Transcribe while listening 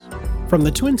From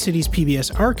the Twin Cities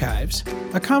PBS archives,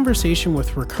 a conversation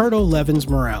with Ricardo Levins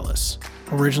Morales,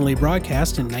 originally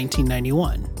broadcast in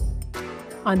 1991.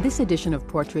 On this edition of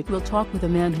Portrait, we'll talk with a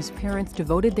man whose parents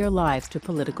devoted their lives to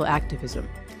political activism.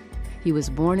 He was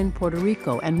born in Puerto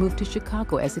Rico and moved to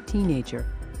Chicago as a teenager.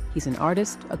 He's an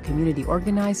artist, a community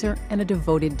organizer, and a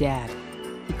devoted dad.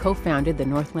 He co-founded the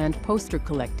Northland Poster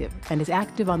Collective and is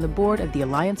active on the board of the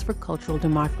Alliance for Cultural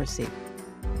Democracy.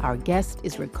 Our guest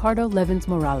is Ricardo Levins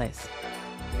Morales.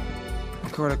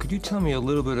 Ricardo, could you tell me a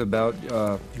little bit about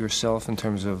yourself in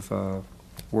terms of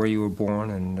where you were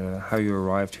born and how you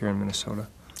arrived here in Minnesota?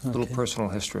 A little personal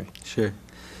history. Sure.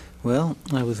 Well,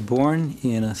 I was born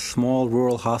in a small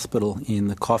rural hospital in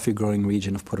the coffee-growing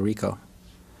region of Puerto Rico.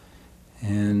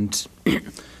 And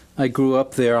I grew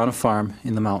up there on a farm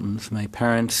in the mountains. My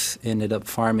parents ended up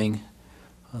farming.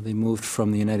 They moved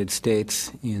from the United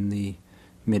States in the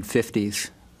mid-50s.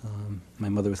 My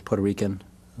mother was Puerto Rican,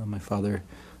 my father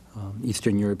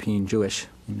Eastern European Jewish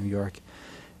in New York.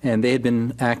 And they had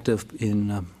been active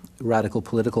in radical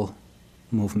political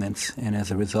movements, and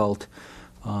as a result,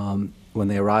 when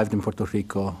they arrived in Puerto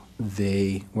Rico,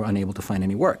 they were unable to find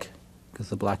any work because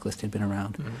the blacklist had been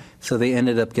around. Mm-hmm. So they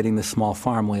ended up getting this small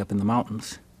farm way up in the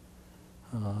mountains,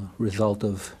 result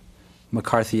of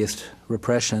McCarthyist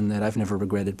repression that I've never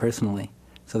regretted personally.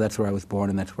 So that's where I was born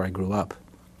and that's where I grew up.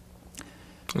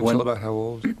 Until about how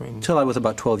old? Until I was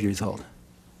about 12 years old.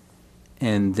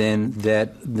 And then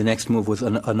the next move was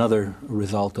another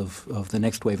result of the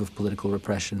next wave of political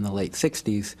repression in the late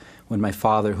 60s, when my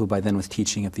father, who by then was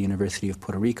teaching at the University of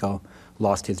Puerto Rico,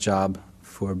 lost his job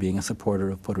for being a supporter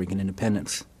of Puerto Rican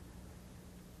independence.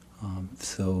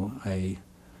 So I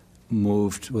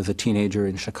was a teenager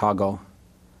in Chicago,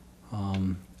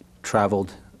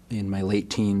 traveled in my late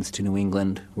teens to New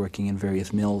England, working in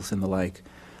various mills and the like,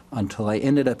 until I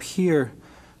ended up here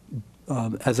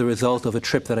as a result of a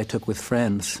trip that I took with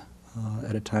friends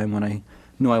at a time when I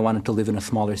knew I wanted to live in a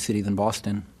smaller city than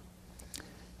Boston.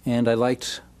 And I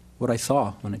liked what I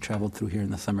saw when I traveled through here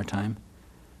in the summertime.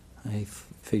 I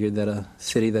figured that a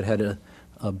city that had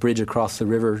a bridge across the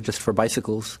river just for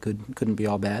bicycles couldn't be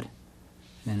all bad.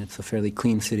 And it's a fairly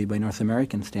clean city by North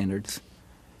American standards.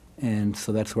 And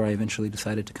so that's where I eventually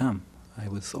decided to come. I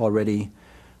was already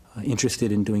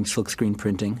interested in doing silkscreen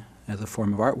printing as a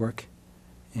form of artwork,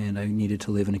 and I needed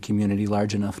to live in a community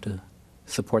large enough to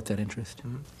support that interest.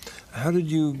 Mm-hmm. How did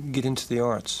you get into the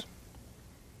arts?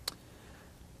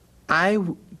 I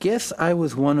guess I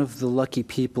was one of the lucky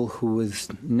people who was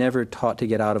never taught to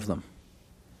get out of them.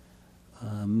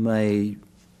 My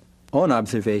own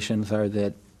observations are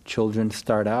that children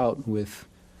start out with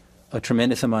a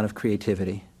tremendous amount of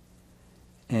creativity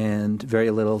and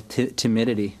very little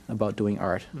timidity about doing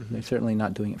art. Mm-hmm. They're certainly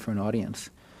not doing it for an audience.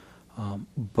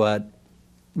 But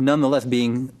nonetheless,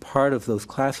 being part of those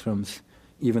classrooms,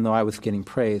 even though I was getting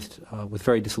praised, was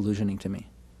very disillusioning to me.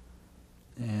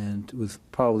 And it was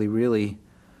probably really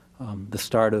the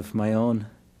start of my own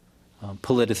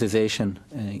politicization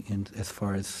in as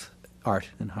far as art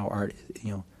and how art,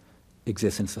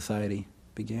 exists in society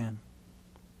began.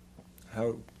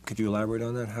 How could you elaborate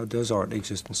on that? How does art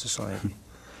exist in society?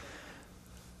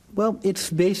 Well, it's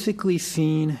basically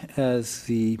seen as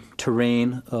the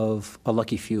terrain of a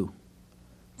lucky few,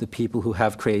 the people who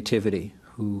have creativity,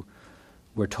 who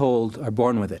we're told are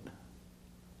born with it.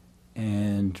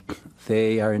 And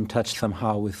they are in touch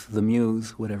somehow with the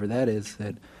muse, whatever that is,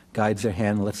 that guides their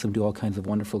hand, lets them do all kinds of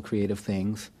wonderful creative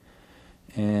things.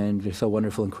 And they're so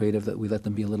wonderful and creative that we let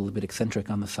them be a little bit eccentric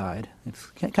on the side. It's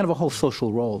kind of a whole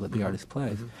social role that the artist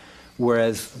plays. Mm-hmm.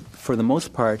 Whereas, for the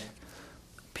most part,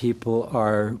 people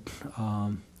are,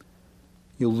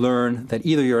 you'll learn that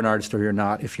either you're an artist or you're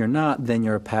not. If you're not, then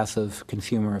you're a passive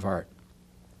consumer of art.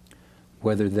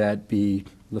 Whether that be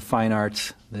the fine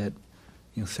arts that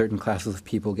certain classes of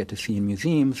people get to see in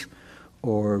museums,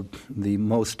 or the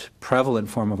most prevalent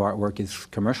form of artwork is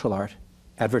commercial art.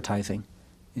 Advertising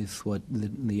is what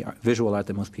the visual art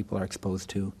that most people are exposed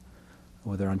to,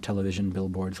 whether on television,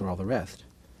 billboards, or all the rest.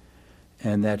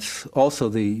 And that's also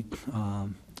the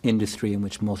industry in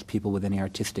which most people with any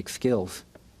artistic skills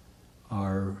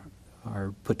are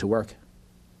put to work,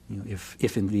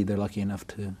 if indeed they're lucky enough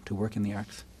to work in the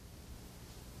arts.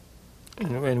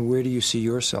 And where do you see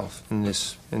yourself in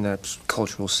that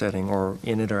cultural setting, or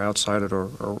in it, or outside it, or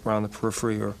around the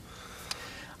periphery, or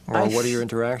what are your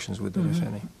interactions with it, if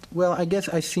any? Well, I guess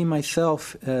I see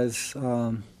myself as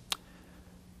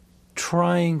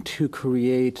trying to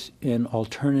create an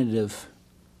alternative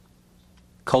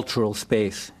cultural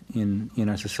space in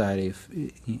our society,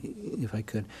 if I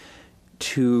could,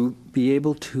 to be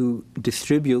able to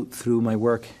distribute through my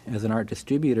work as an art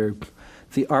distributor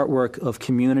the artwork of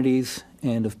communities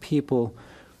and of people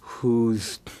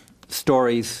whose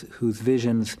stories, whose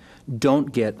visions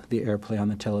don't get the airplay on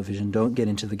the television, don't get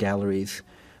into the galleries.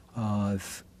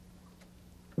 I've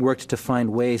worked to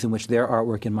find ways in which their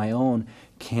artwork and my own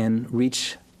can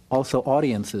reach also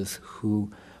audiences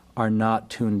who are not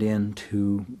tuned in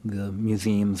to the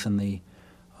museums and the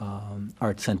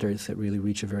art centers that really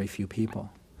reach a very few people.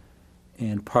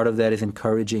 And part of that is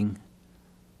encouraging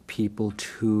people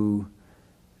to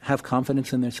have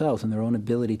confidence in themselves and their own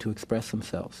ability to express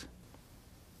themselves.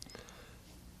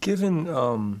 Given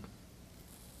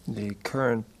the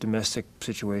current domestic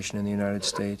situation in the United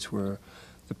States, where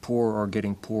the poor are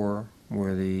getting poorer,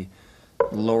 where the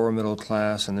lower middle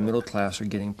class and the middle class are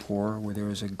getting poorer, where there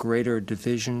is a greater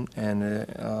division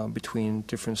and between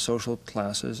different social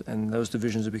classes, and those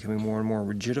divisions are becoming more and more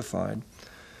rigidified,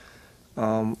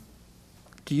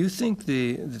 do you think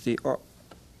that the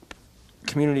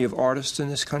community of artists in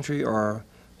this country are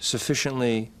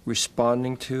sufficiently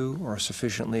responding to, or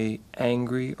sufficiently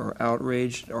angry or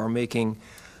outraged, or making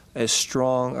as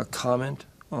strong a comment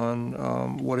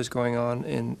on what is going on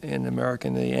in America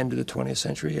in the end of the 20th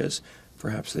century as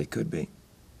perhaps they could be?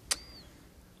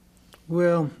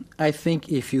 Well, I think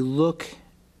if you look,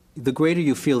 the greater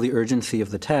you feel the urgency of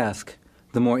the task,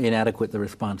 the more inadequate the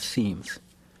response seems.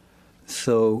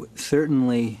 So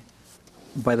certainly,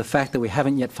 by the fact that we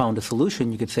haven't yet found a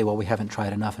solution, you could say, well, we haven't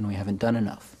tried enough and we haven't done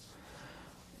enough.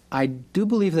 I do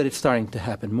believe that it's starting to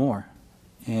happen more.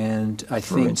 And I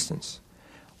think... For instance?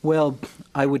 Well,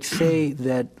 I would say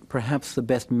that perhaps the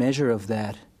best measure of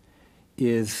that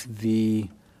is the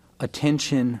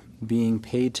attention being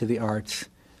paid to the arts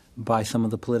by some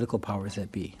of the political powers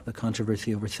that be, the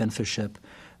controversy over censorship,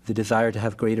 the desire to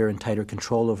have greater and tighter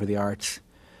control over the arts,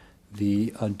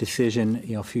 the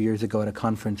decision, a few years ago at a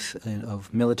conference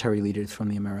of military leaders from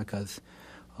the Americas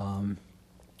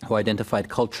who identified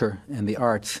culture and the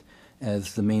arts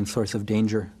as the main source of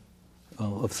danger,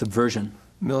 of subversion.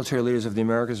 Military leaders of the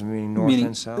Americas, meaning North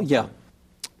and South? Yeah.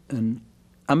 And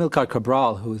Amilcar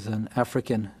Cabral, who was an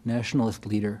African nationalist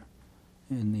leader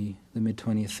in the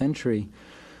mid-20th century,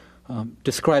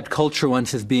 described culture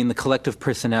once as being the collective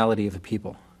personality of a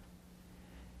people.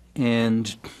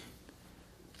 And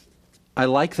I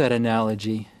like that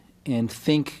analogy and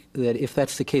think that if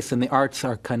that's the case, then the arts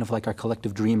are kind of like our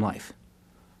collective dream life.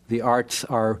 The arts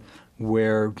are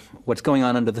where what's going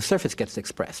on under the surface gets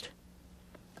expressed.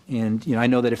 And I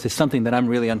know that if there's something that I'm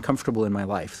really uncomfortable in my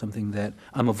life, something that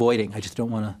I'm avoiding, I just don't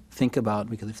want to think about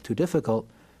because it's too difficult,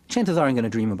 chances are I'm going to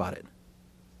dream about it.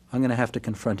 I'm going to have to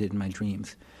confront it in my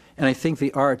dreams. And I think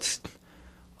the arts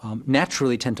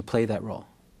naturally tend to play that role.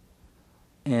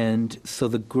 And so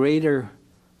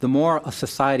the more a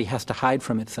society has to hide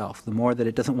from itself, the more that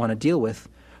it doesn't want to deal with,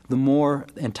 the more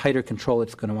and tighter control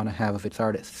it's going to want to have of its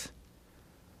artists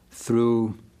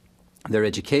through their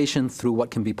education, through what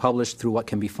can be published, through what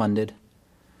can be funded.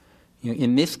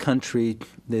 In this country,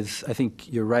 I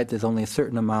think you're right, there's only a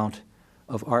certain amount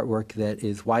of artwork that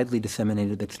is widely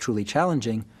disseminated that's truly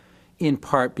challenging, in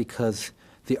part because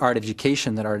the art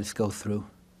education that artists go through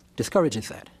discourages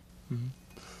that. Mm-hmm.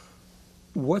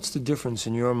 What's the difference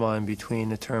in your mind between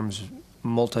the terms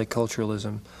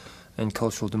multiculturalism and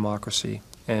cultural democracy,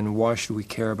 and why should we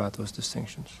care about those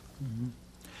distinctions? Mm-hmm.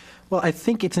 Well, I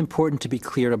think it's important to be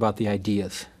clear about the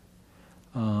ideas.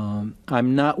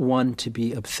 I'm not one to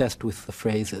be obsessed with the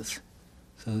phrases.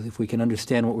 So if we can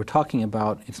understand what we're talking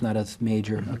about, it's not as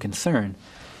major a concern.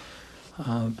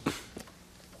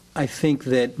 I think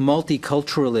that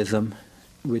multiculturalism,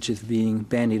 which is being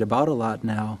bandied about a lot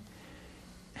now,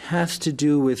 has to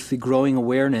do with the growing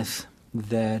awareness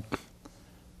that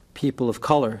people of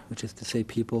color, which is to say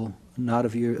people not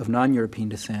of non-European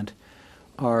descent,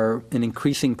 are an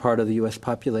increasing part of the U.S.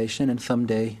 population, and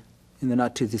someday, in the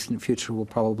not-too-distant future, will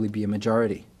probably be a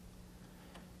majority.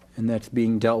 And that's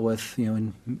being dealt with,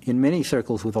 in many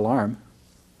circles with alarm.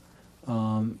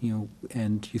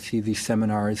 And you see these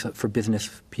seminars for business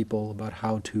people about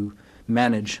how to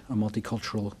manage a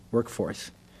multicultural workforce,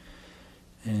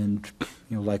 and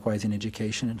likewise in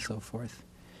education and so forth,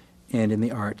 and in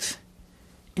the arts.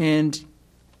 And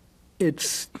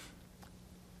it's,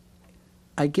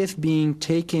 I guess, being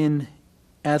taken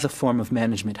as a form of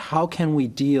management. How can we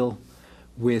deal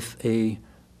with a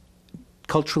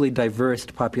culturally diverse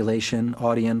population,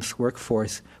 audience,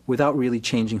 workforce, without really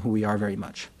changing who we are very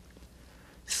much?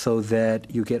 So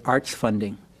that you get arts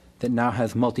funding that now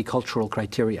has multicultural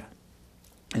criteria.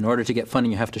 In order to get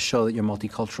funding, you have to show that you're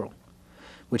multicultural,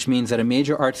 which means that a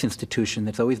major arts institution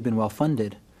that's always been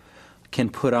well-funded can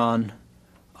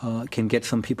get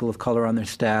some people of color on their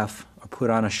staff, or put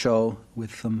on a show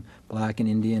with some black and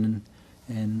Indian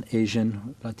and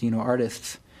Asian Latino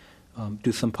artists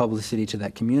do some publicity to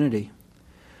that community,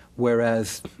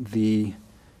 whereas the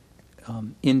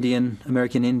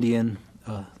American Indian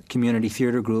community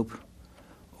theater group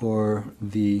or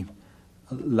the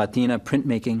Latina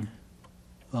printmaking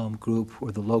group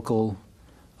or the local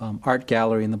art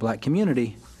gallery in the black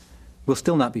community will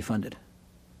still not be funded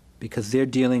because they're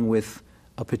dealing with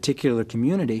a particular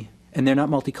community and they're not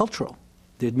multicultural.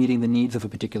 They're meeting the needs of a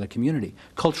particular community.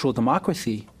 Cultural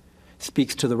democracy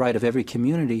speaks to the right of every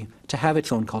community to have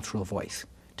its own cultural voice,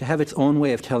 to have its own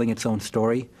way of telling its own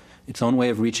story, its own way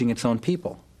of reaching its own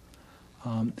people.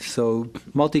 So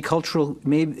multicultural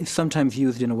may be sometimes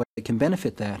used in a way that can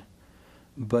benefit that,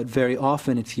 but very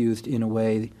often it's used in a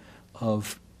way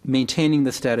of maintaining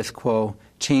the status quo,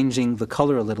 changing the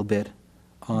color a little bit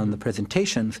on the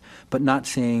presentations, but not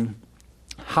saying,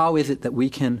 how is it that we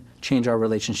can change our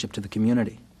relationship to the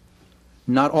community?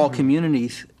 Not all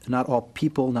communities, not all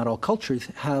people, not all cultures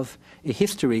have a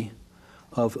history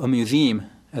of a museum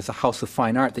as a house of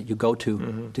fine art that you go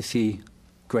to see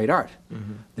great art.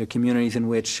 There are communities in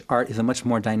which art is a much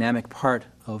more dynamic part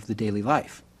of the daily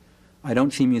life. I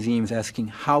don't see museums asking,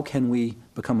 how can we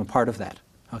become a part of that?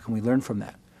 How can we learn from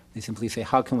that? They simply say,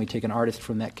 how can we take an artist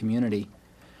from that community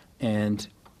and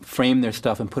frame their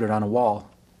stuff and put it on a wall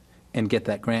and get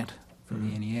that grant from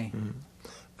the NEA?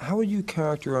 How would you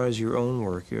characterize your own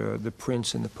work, the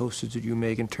prints and the posters that you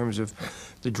make in terms of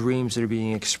the dreams that are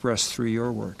being expressed through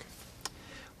your work?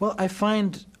 Well, I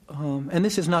find, and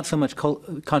this is not so much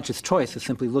conscious choice, as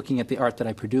simply looking at the art that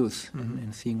I produce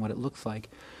and seeing what it looks like.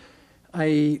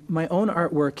 My own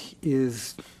artwork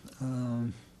is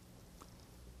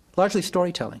largely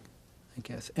storytelling, I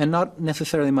guess, and not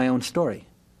necessarily my own story.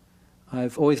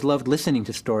 I've always loved listening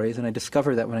to stories, and I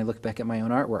discover that when I look back at my own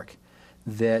artwork,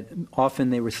 that often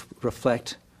they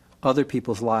reflect other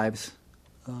people's lives,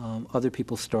 other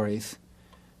people's stories.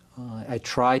 I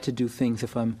try to do things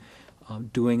if I'm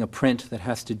doing a print that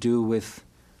has to do with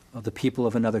the people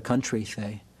of another country,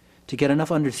 say, to get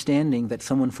enough understanding that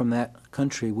someone from that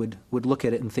country would look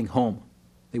at it and think home.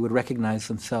 They would recognize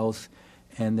themselves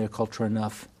and their culture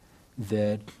enough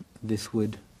that this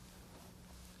would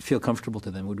feel comfortable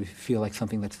to them, would feel like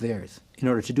something that's theirs. In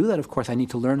order to do that, of course, I need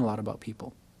to learn a lot about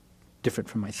people, different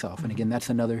from myself. And again, that's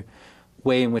another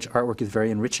way in which artwork is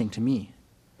very enriching to me.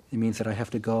 It means that I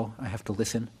have to go, I have to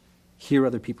listen, hear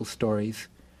other people's stories,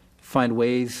 find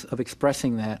ways of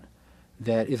expressing that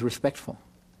is respectful,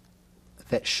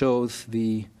 that shows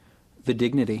the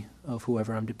dignity of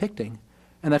whoever I'm depicting.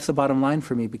 And that's the bottom line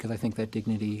for me, because I think that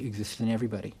dignity exists in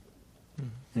everybody.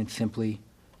 And it's simply,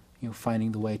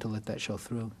 finding the way to let that show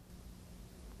through.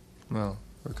 Well,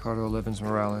 Ricardo Levins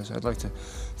Morales, I'd like to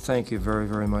thank you very,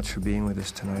 very much for being with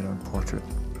us tonight on Portrait.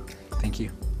 Thank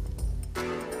you.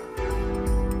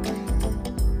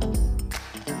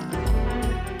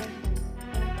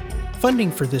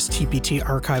 Funding for this TPT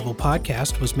Archival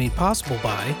podcast was made possible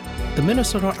by the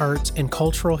Minnesota Arts and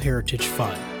Cultural Heritage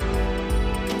Fund.